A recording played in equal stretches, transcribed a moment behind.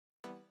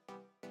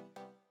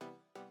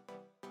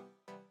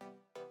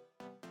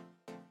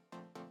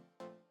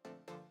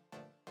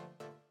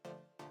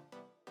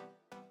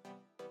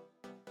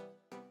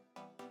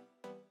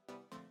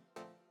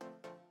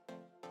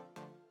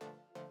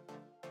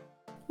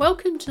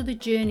Welcome to the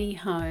journey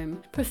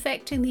home,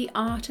 perfecting the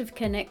art of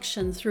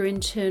connection through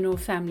internal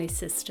family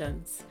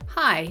systems.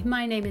 Hi,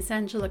 my name is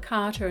Angela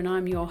Carter and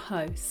I'm your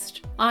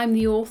host. I'm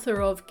the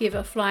author of Give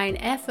a Flying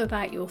F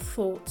About Your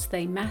Thoughts,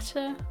 They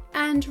Matter,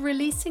 and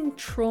Releasing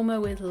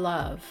Trauma with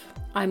Love.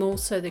 I'm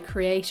also the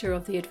creator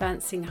of the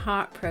Advancing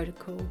Heart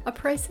Protocol, a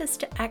process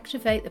to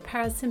activate the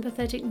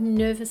parasympathetic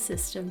nervous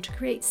system to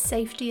create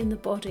safety in the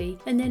body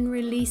and then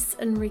release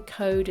and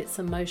recode its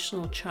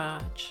emotional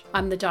charge.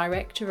 I'm the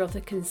director of the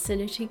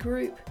Consinity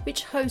Group,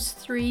 which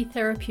hosts 3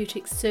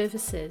 therapeutic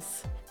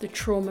services: the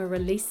Trauma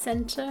Release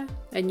Center,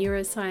 a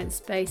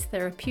neuroscience-based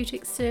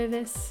therapeutic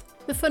service;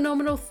 the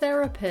Phenomenal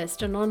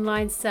Therapist, an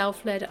online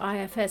self-led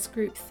IFS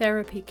group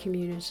therapy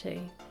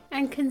community;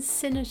 and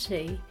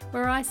Consinity,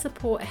 where I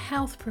support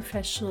health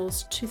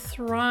professionals to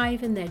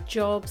thrive in their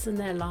jobs and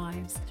their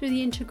lives through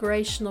the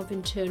integration of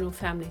internal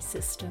family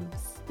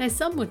systems. Now,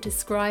 some would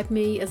describe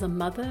me as a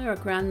mother, a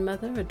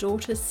grandmother, a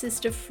daughter,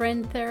 sister,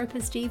 friend,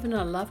 therapist, even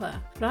a lover.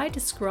 But I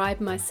describe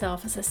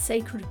myself as a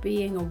sacred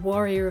being, a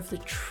warrior of the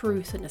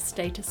truth, and a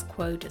status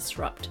quo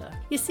disruptor.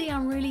 You see,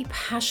 I'm really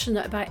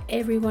passionate about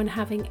everyone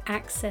having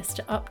access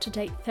to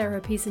up-to-date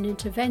therapies and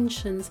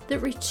interventions that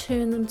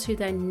return them to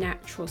their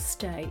natural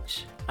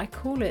state. I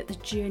call it the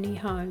journey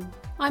home.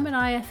 I'm an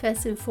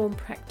IFS-informed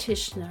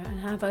practitioner and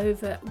have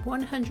over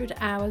 100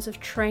 hours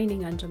of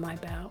training under my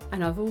belt.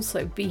 And I've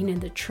also been in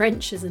the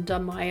trenches and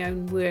done my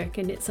own work,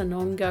 and it's an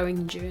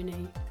ongoing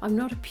journey. I'm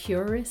not a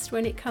purist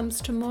when it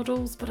comes to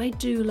models, but I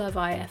do love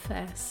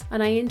IFS,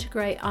 and I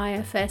integrate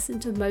IFS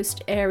into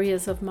most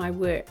areas of my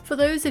work. For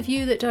those of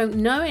you that don't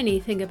know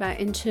anything about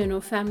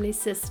internal family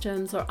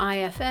systems, or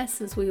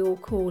IFS as we all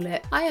call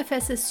it,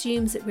 IFS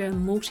assumes that we're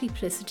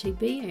multiplicity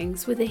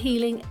beings with a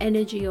healing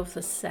energy of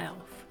the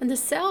self. And the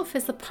self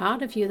is the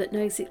part of you that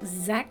knows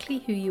exactly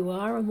who you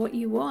are and what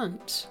you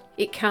want.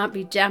 It can't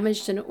be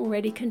damaged and it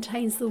already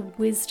contains the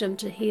wisdom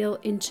to heal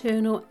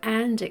internal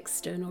and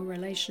external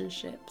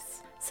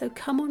relationships. So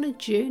come on a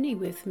journey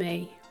with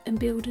me and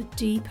build a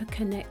deeper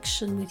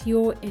connection with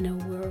your inner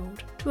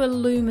world to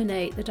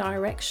illuminate the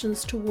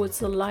directions towards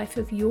the life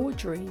of your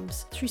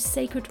dreams through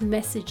sacred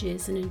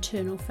messages and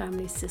internal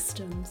family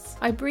systems.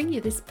 I bring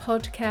you this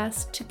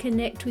podcast to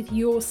connect with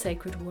your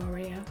sacred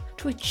warrior,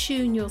 to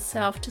attune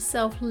yourself to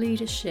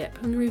self-leadership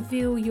and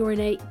reveal your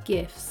innate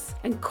gifts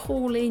and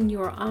call in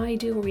your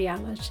ideal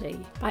reality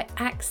by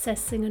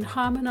accessing and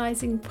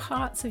harmonizing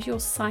parts of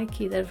your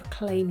psyche that have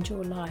claimed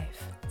your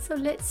life. So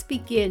let's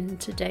begin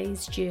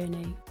today's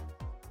journey.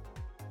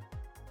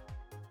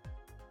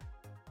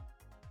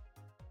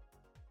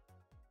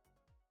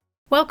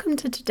 Welcome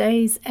to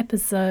today's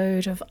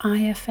episode of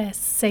IFS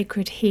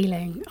Sacred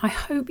Healing. I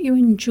hope you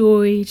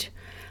enjoyed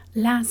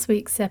last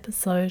week's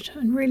episode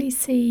and really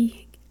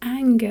see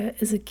anger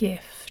as a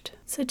gift.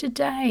 So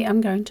today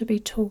I'm going to be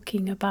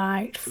talking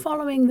about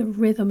following the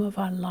rhythm of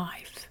our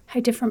life,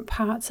 how different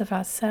parts of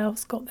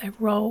ourselves got their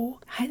role,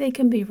 how they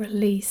can be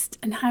released,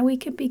 and how we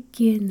can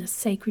begin the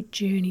sacred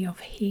journey of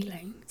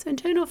healing. So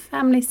internal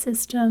family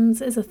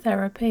systems is a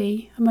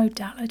therapy, a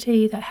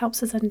modality that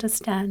helps us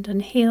understand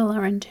and heal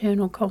our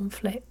internal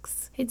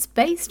conflicts. It's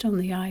based on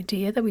the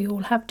idea that we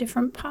all have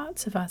different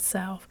parts of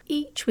ourselves,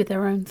 each with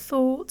their own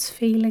thoughts,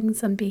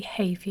 feelings, and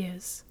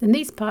behaviors. And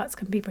these parts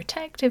can be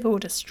protective or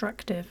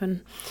destructive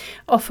and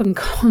often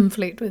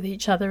conflict with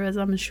each other, as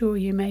I'm sure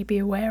you may be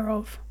aware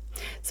of.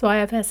 So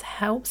IFS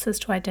helps us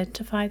to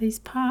identify these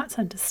parts,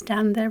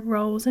 understand their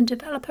roles, and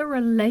develop a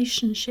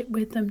relationship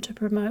with them to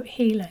promote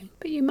healing.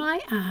 But you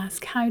might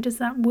ask, how does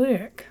that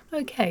work?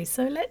 Okay,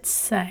 so let's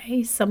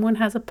say someone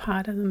has a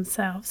part of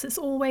themselves that's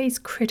always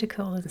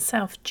critical and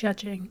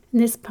self-judging.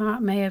 And this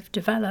part may have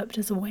developed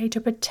as a way to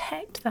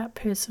protect that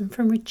person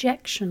from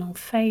rejection or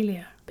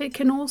failure. But it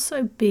can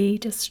also be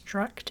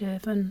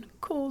destructive and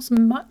cause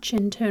much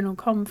internal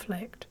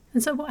conflict.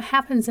 And so what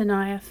happens in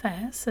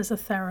IFS as a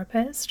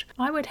therapist,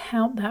 I would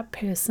help that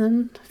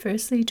person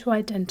firstly to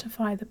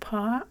identify the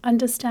part,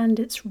 understand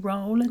its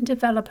role, and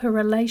develop a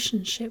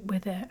relationship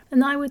with it.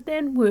 And I would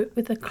then work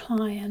with the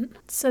client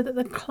so that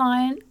the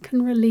client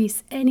can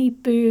release any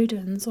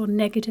burdens or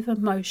negative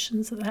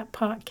emotions that that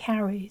part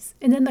carries.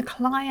 And then the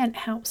client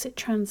helps it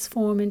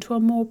transform into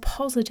a more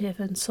positive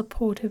and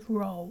supportive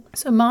role.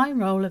 So my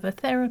role of a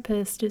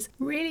therapist is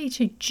really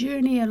to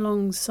journey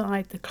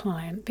alongside the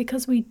client,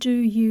 because we do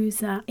use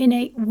that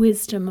innate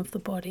wisdom of the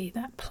body,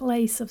 that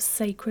place of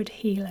sacred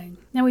healing.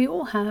 Now, we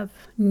all have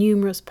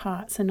numerous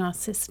parts in our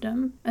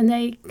system, and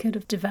they could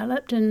have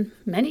developed in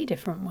many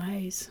different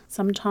ways.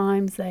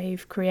 Sometimes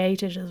they've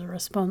created as a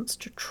response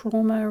to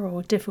trauma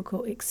or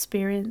difficult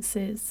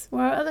experiences,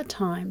 or other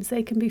times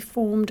they can be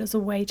formed as a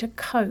way to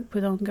cope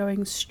with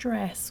ongoing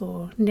stress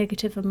or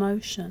negative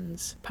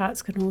emotions.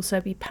 Parts can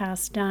also be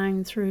passed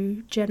down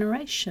through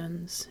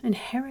generations,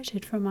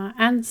 inherited from our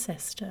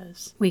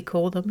ancestors. We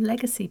call them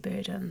legacy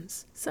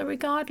burdens. So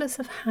regardless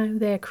of how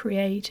they're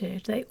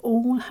created, they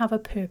all have a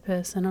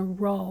purpose and a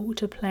role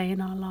to play in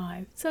our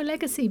lives. So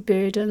legacy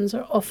burdens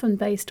are often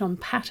based on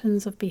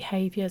patterns of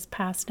behaviours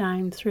passed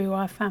down through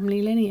our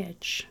family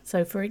lineage.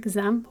 So for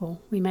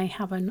example, we may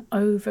have an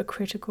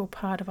overcritical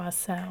part of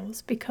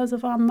ourselves because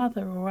of our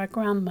mother or our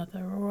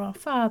grandmother or our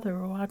father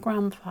or our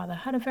grandfather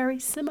had a very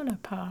similar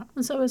part.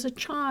 And so as a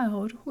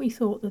child, we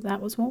thought that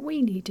that was what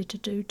we needed to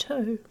do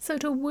too. So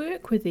to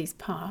work with these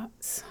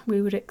parts,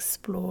 we would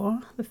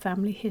explore the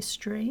family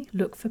history,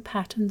 look for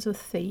patterns or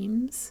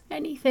themes,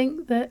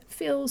 anything that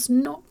feels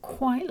not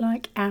quite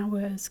like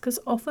ours, because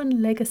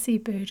often legacy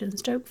burdens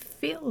don't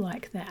feel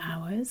like they're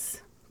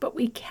ours, but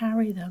we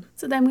carry them.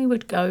 So then we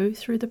would go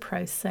through the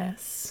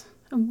process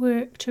and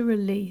work to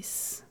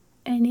release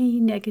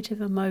any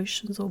negative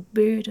emotions or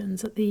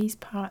burdens that these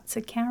parts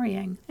are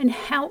carrying and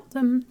help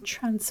them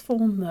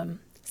transform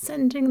them,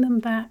 sending them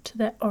back to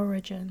their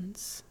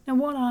origins. And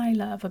what I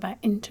love about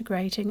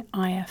integrating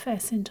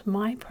IFS into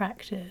my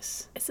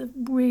practice is a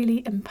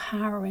really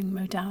empowering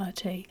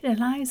modality. It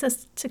allows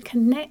us to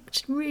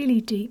connect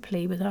really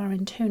deeply with our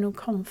internal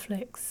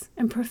conflicts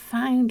and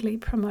profoundly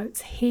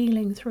promotes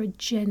healing through a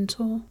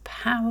gentle,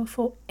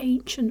 powerful,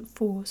 ancient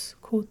force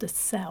called the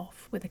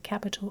Self with a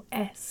capital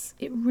S.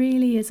 It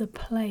really is a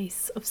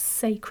place of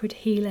sacred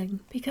healing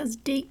because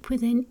deep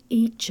within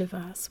each of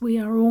us, we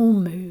are all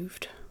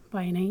moved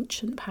by an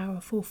ancient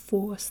powerful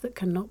force that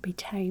cannot be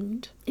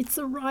tamed. It's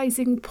the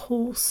rising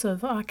pulse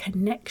of our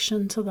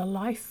connection to the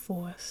life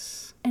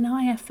force. And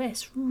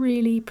IFS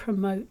really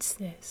promotes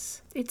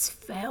this. It's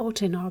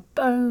felt in our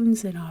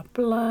bones, in our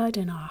blood,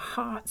 in our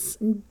hearts,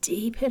 and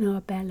deep in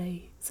our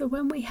belly. So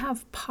when we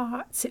have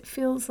parts, it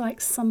feels like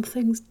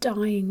something's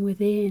dying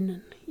within,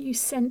 and you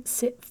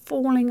sense it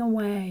falling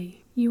away.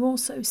 You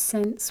also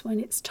sense when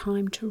it's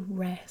time to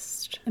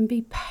rest and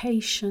be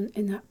patient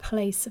in that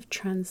place of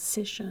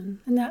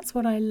transition. And that's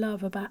what I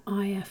love about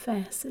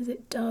IFS, is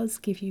it does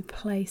give you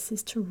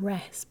places to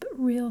rest, but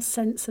real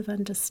sense of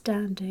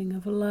understanding,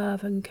 of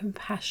love and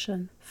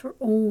compassion for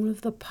all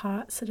of the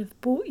parts that have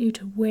brought you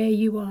to where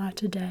you are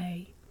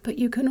today. But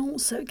you can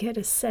also get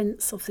a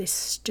sense of this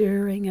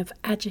stirring of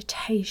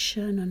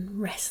agitation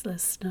and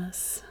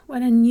restlessness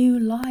when a new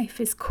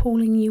life is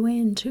calling you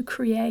in to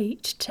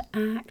create, to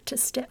act, to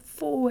step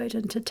forward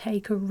and to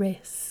take a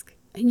risk.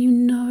 And you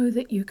know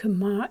that you can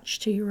march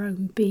to your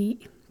own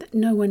beat, that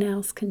no one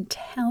else can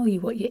tell you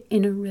what your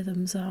inner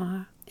rhythms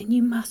are. And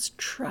you must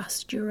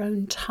trust your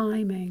own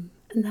timing.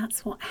 And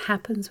that's what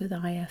happens with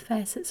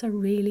IFS. It's a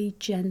really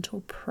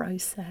gentle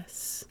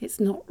process. It's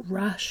not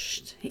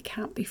rushed. It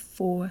can't be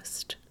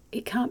forced.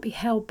 It can't be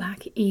held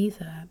back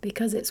either,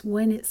 because it's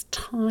when it's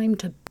time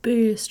to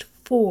burst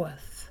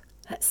forth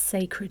that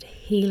sacred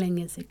healing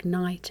is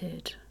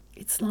ignited.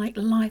 It's like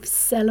life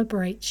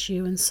celebrates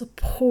you and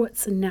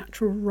supports the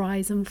natural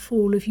rise and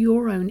fall of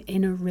your own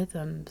inner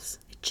rhythms.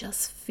 It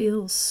just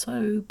feels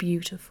so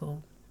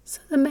beautiful. So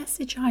the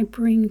message I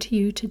bring to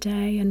you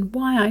today, and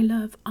why I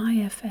love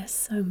IFS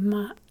so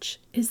much,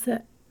 is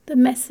that the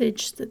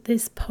message that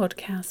this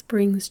podcast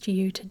brings to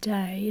you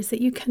today is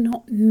that you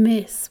cannot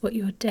miss what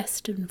you're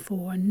destined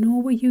for,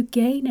 nor will you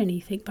gain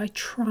anything by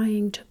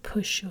trying to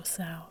push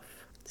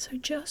yourself. So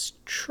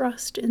just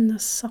trust in the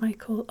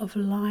cycle of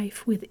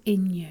life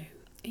within you,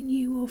 and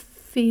you will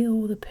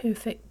feel the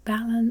perfect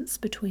balance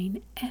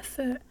between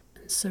effort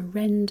and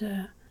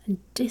surrender and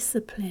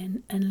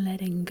discipline and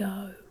letting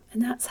go.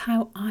 And that's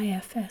how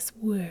IFS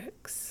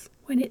works.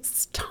 When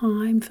it's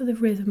time for the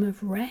rhythm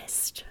of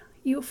rest,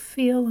 you'll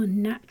feel a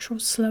natural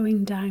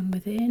slowing down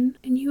within,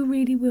 and you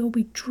really will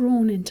be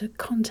drawn into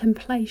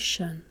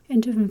contemplation,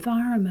 into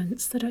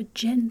environments that are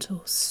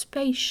gentle,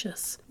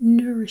 spacious,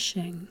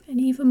 nourishing, and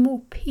even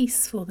more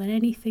peaceful than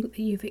anything that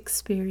you've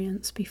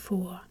experienced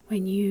before.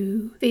 When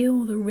you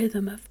feel the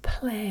rhythm of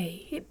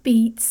play, it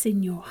beats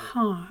in your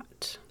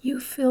heart. You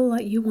feel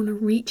like you want to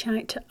reach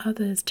out to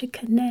others, to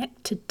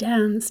connect, to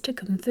dance, to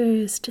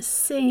converse, to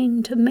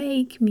sing, to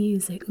make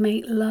music,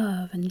 make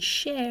love, and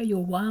share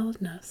your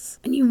wildness.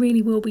 And you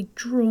really will be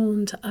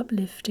drawn to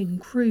uplifting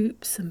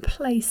groups and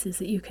places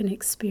that you can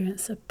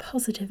experience a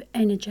positive,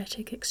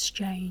 energetic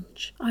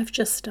exchange. I've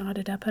just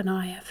started up an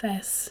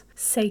IFS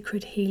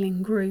sacred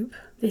healing group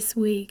this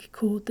week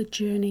called The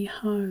Journey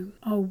Home.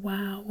 Oh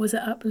wow, was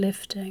it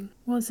uplifting?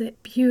 Was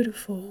it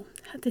beautiful?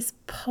 Had this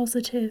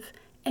positive,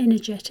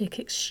 energetic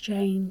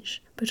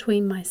exchange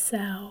between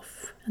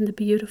myself and the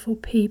beautiful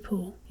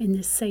people in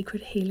this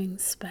sacred healing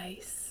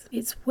space.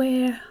 It's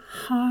where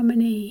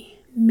harmony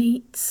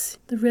meets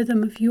the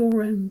rhythm of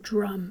your own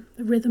drum,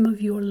 the rhythm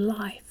of your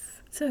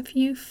life. So if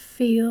you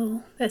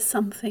feel there's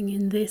something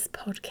in this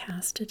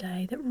podcast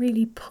today that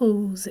really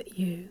pulls at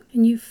you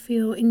and you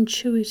feel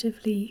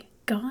intuitively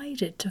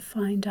guided to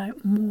find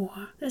out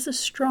more, there's a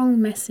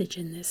strong message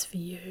in this for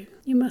you.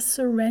 You must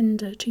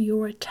surrender to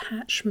your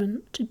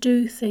attachment to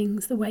do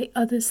things the way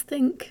others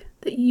think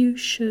that you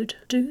should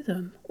do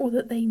them or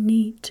that they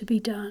need to be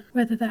done,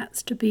 whether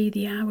that's to be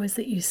the hours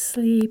that you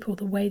sleep or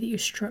the way that you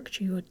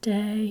structure your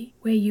day,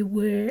 where you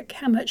work,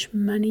 how much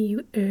money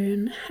you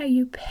earn, how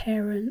you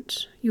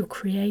parent, your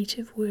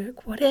creative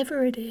work,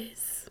 whatever it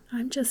is.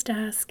 I'm just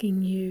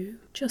asking you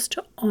just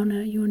to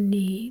honour your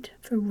need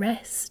for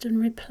rest and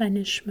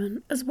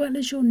replenishment, as well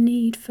as your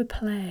need for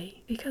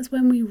play. Because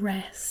when we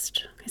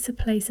rest, it's a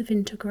place of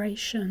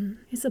integration.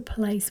 It's a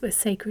place where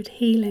sacred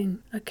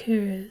healing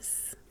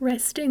occurs.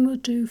 Resting will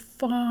do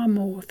far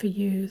more for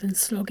you than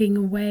slogging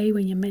away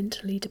when you're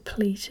mentally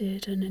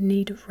depleted and in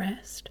need of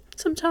rest.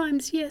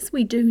 Sometimes, yes,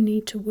 we do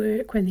need to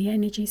work when the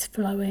energy's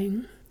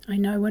flowing. I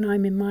know when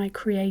I'm in my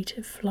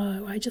creative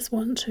flow, I just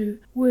want to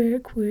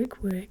work.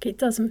 It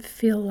doesn't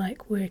feel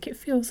like work, it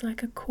feels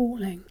like a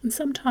calling. And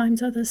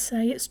sometimes others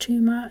say it's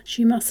too much,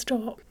 you must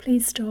stop,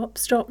 please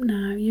stop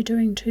now, you're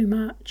doing too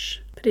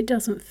much. But it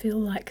doesn't feel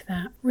like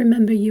that.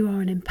 Remember, you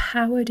are an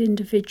empowered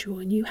individual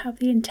and you have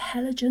the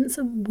intelligence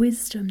and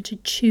wisdom to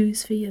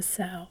choose for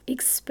yourself.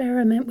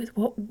 Experiment with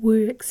what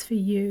works for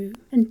you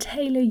and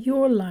tailor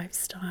your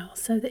lifestyle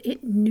so that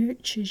it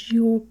nurtures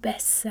your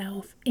best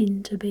self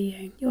into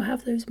being. You'll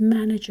have those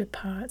manager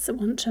parts that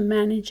want to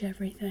manage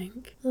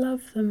everything.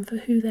 Love them for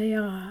who they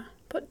are,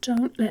 but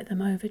don't let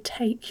them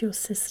overtake your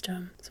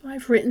system. So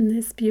I've written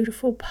this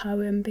beautiful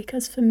poem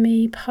because for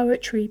me,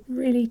 poetry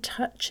really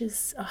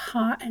touches a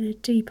heart in a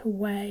deeper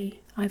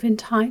way. I've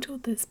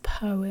entitled this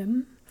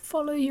poem,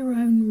 Follow Your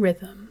Own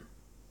Rhythm.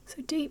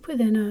 So deep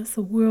within us,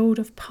 a world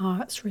of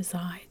parts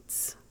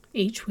resides,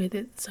 each with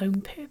its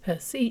own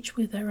purpose, each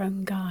with their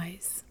own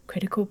guise.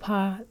 Critical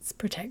parts,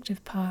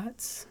 protective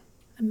parts,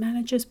 and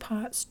managers'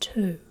 parts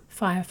too.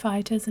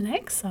 Firefighters and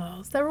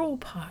exiles, they're all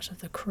part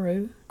of the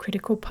crew.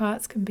 Critical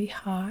parts can be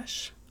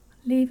harsh,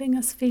 leaving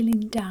us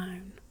feeling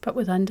down, but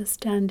with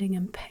understanding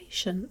and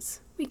patience,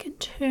 we can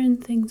turn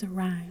things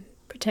around.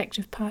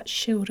 Protective parts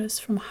shield us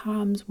from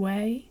harm's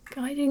way,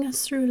 guiding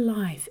us through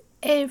life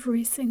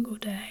every single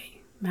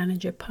day.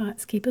 Manager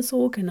parts keep us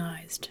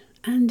organized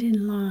and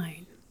in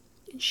line,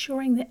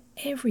 ensuring that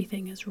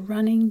everything is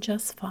running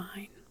just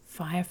fine.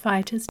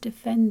 Firefighters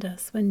defend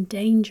us when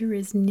danger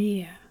is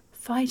near,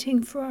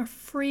 fighting for our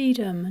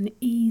freedom and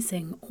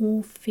easing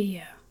all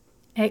fear.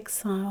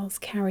 Exiles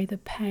carry the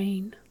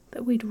pain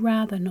that we'd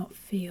rather not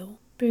feel.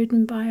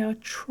 Burdened by our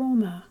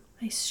trauma,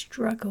 they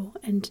struggle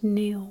and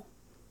kneel.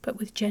 But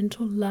with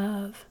gentle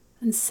love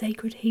and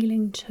sacred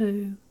healing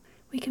too,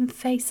 we can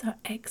face our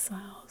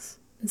exiles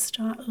and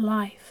start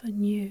life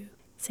anew.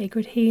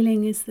 Sacred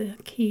healing is the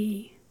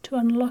key to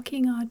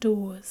unlocking our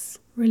doors,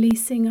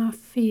 releasing our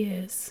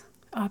fears,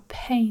 our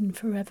pain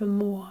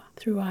forevermore.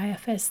 Through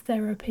IFS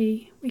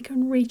therapy, we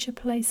can reach a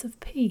place of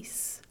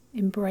peace,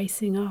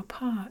 embracing our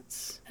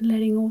parts and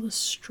letting all the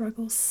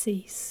struggles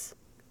cease.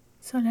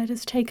 So let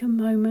us take a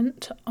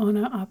moment to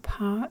honour our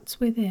parts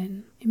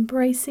within,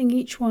 embracing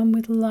each one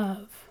with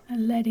love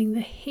and letting the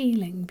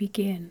healing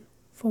begin.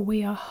 For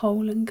we are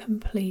whole and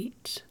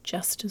complete,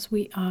 just as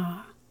we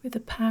are. With the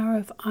power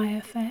of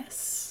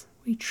IFS,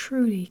 we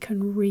truly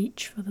can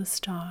reach for the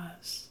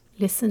stars.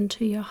 Listen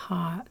to your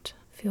heart.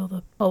 Feel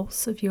the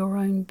pulse of your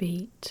own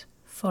beat,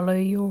 follow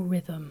your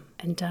rhythm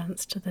and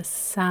dance to the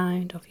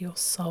sound of your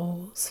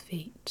soul's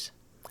feet.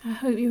 I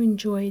hope you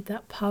enjoyed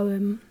that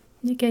poem.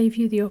 It gave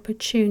you the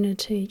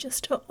opportunity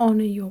just to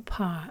honour your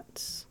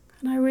parts.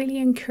 And I really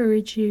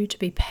encourage you to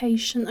be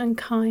patient and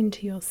kind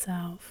to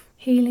yourself.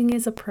 Healing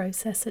is a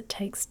process that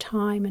takes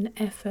time and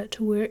effort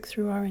to work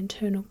through our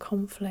internal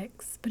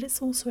conflicts, but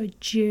it's also a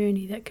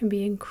journey that can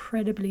be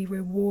incredibly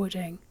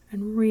rewarding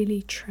and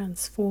really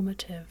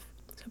transformative.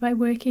 So by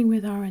working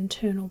with our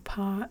internal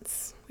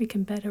parts, we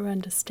can better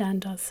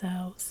understand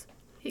ourselves,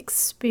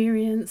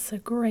 experience a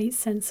great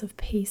sense of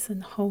peace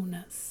and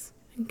wholeness,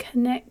 and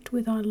connect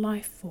with our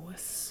life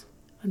force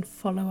and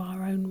follow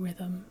our own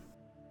rhythm.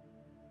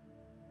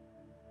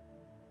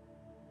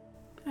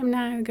 I'm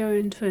now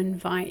going to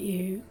invite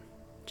you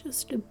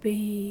just to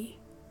be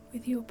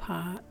with your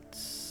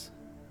parts.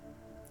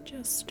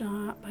 Just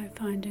start by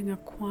finding a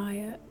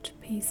quiet,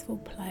 peaceful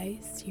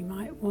place. You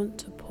might want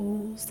to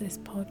pause this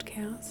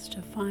podcast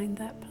to find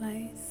that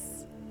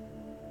place.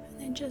 And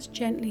then just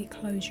gently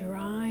close your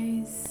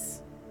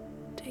eyes.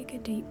 Take a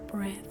deep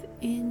breath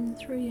in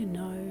through your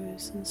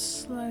nose and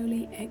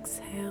slowly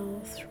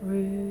exhale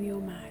through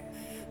your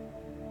mouth.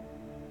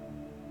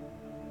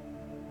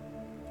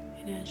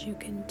 And as you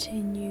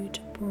continue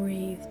to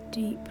breathe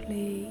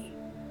deeply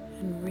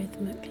and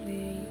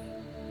rhythmically,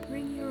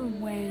 bring your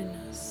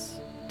awareness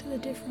to the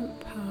different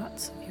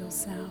parts of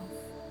yourself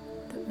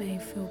that may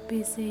feel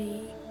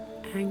busy,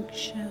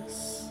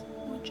 anxious,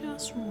 or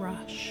just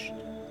rushed.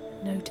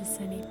 Notice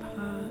any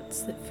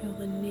parts that feel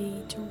the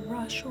need to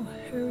rush or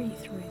hurry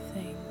through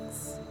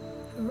things,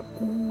 who are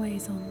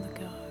always on the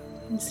go.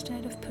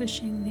 Instead of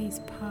pushing these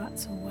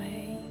parts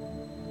away,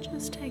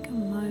 just take a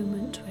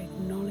moment to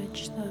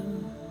acknowledge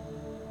them,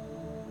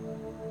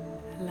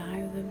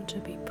 allow them to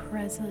be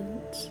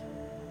present,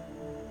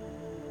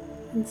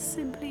 and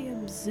simply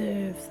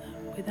observe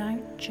them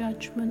without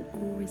judgment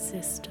or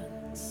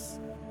resistance.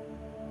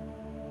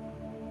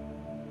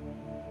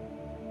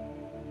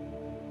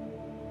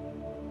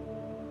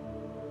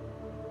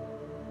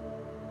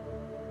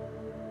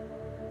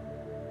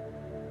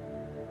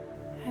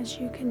 As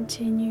you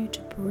continue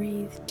to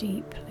breathe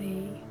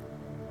deeply,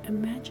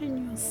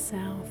 imagine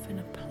yourself in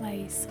a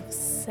place of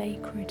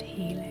sacred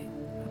healing,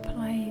 a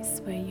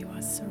place where you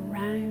are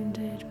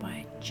surrounded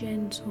by a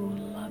gentle,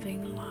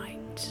 loving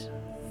light.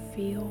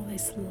 Feel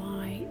this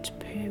light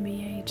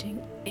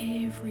permeating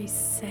every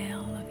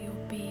cell of your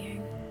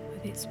being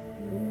with its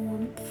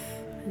warmth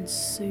and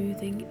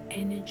soothing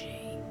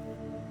energy.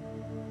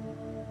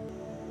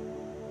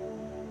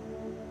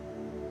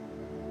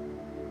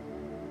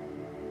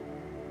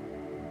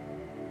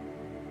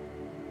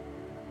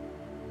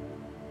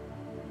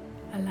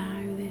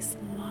 Allow this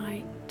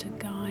light to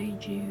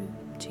guide you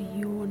to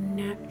your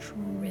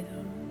natural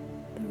rhythm,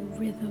 the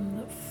rhythm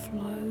that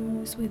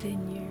flows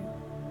within you.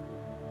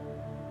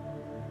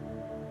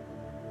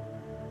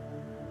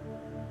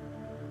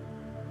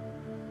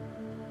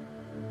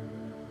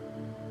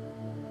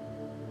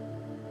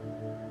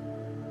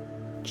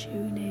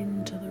 Tune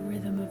in to the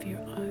rhythm of your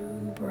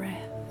own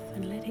breath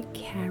and let it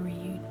carry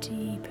you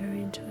deeper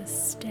into a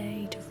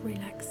state of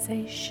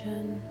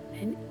relaxation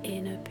and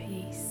inner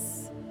peace.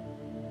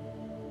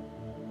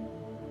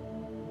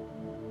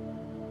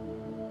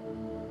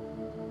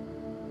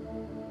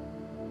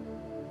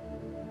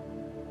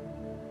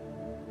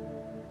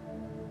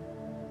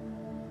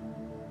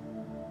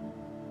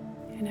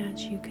 And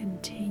as you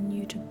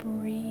continue to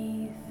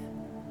breathe,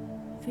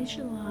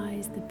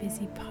 visualize the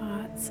busy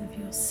parts of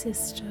your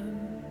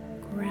system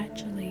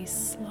gradually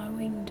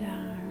slowing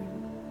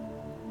down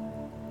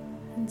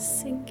and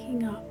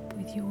syncing up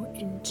with your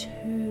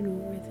internal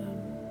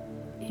rhythm.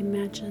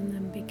 Imagine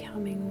them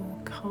becoming more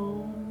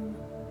calm,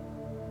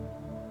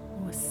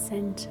 more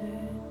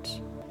centered,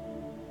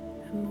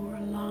 and more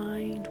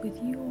aligned with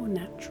your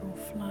natural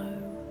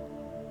flow.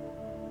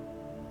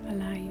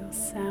 Allow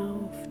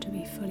yourself to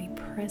be fully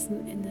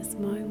present in this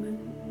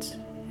moment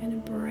and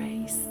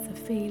embrace the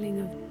feeling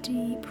of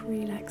deep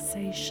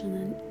relaxation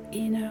and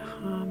inner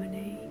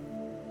harmony.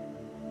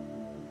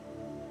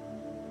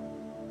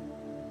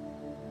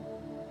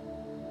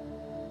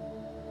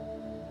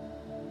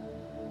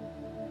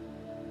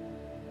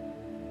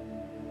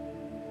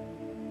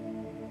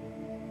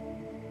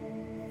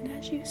 And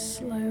as you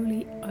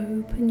slowly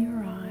open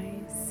your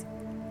eyes,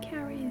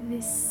 carry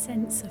this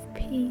sense of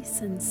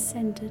peace and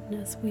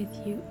centeredness with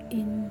you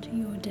into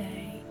your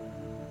day,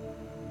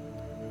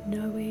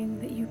 knowing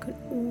that you can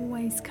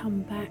always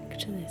come back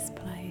to this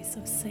place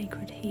of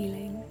sacred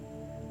healing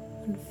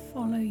and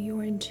follow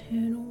your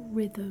internal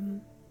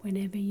rhythm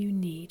whenever you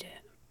need it.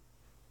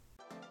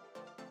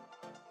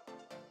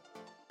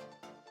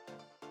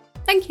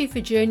 Thank you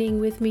for journeying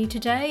with me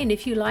today, and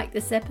if you like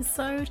this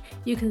episode,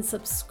 you can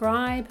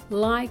subscribe,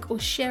 like, or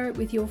share it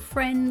with your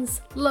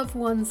friends, loved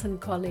ones, and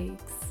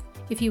colleagues.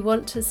 If you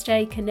want to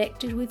stay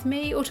connected with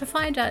me or to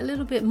find out a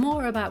little bit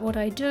more about what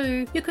I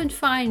do, you can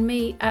find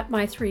me at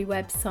my 3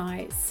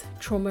 websites,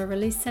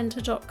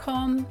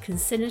 traumareleasecenter.com,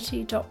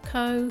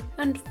 consinity.co,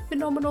 and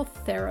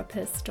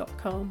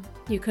phenomenaltherapist.com.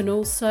 You can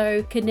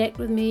also connect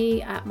with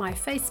me at my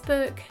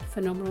Facebook,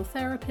 Phenomenal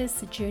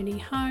Therapist, A Journey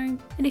Home.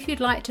 And if you'd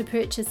like to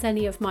purchase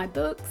any of my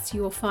books,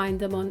 you will find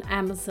them on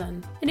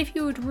Amazon. And if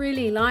you would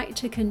really like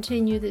to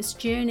continue this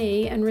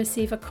journey and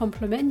receive a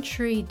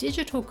complimentary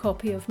digital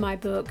copy of my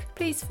book,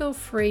 please feel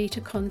free to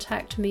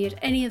contact me at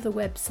any of the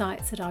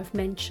websites that I've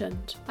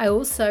mentioned. I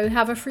also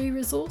have a free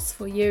resource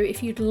for you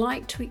if you'd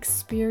like to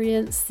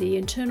experience the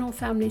internal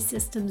family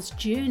systems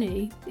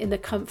journey in the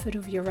comfort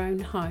of your own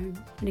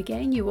home. And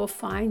again, you will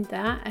find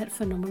that at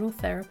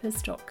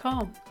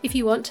phenomenaltherapist.com. If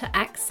you want to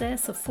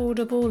access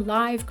affordable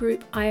live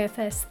group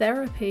IFS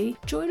therapy,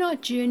 join our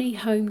Journey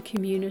Home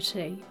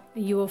community.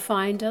 You will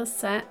find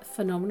us at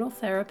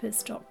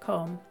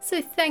phenomenaltherapist.com.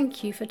 So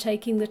thank you for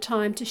taking the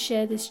time to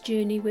share this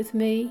journey with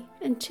me.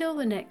 Until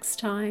the next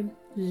time,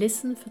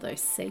 listen for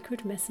those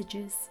sacred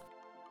messages.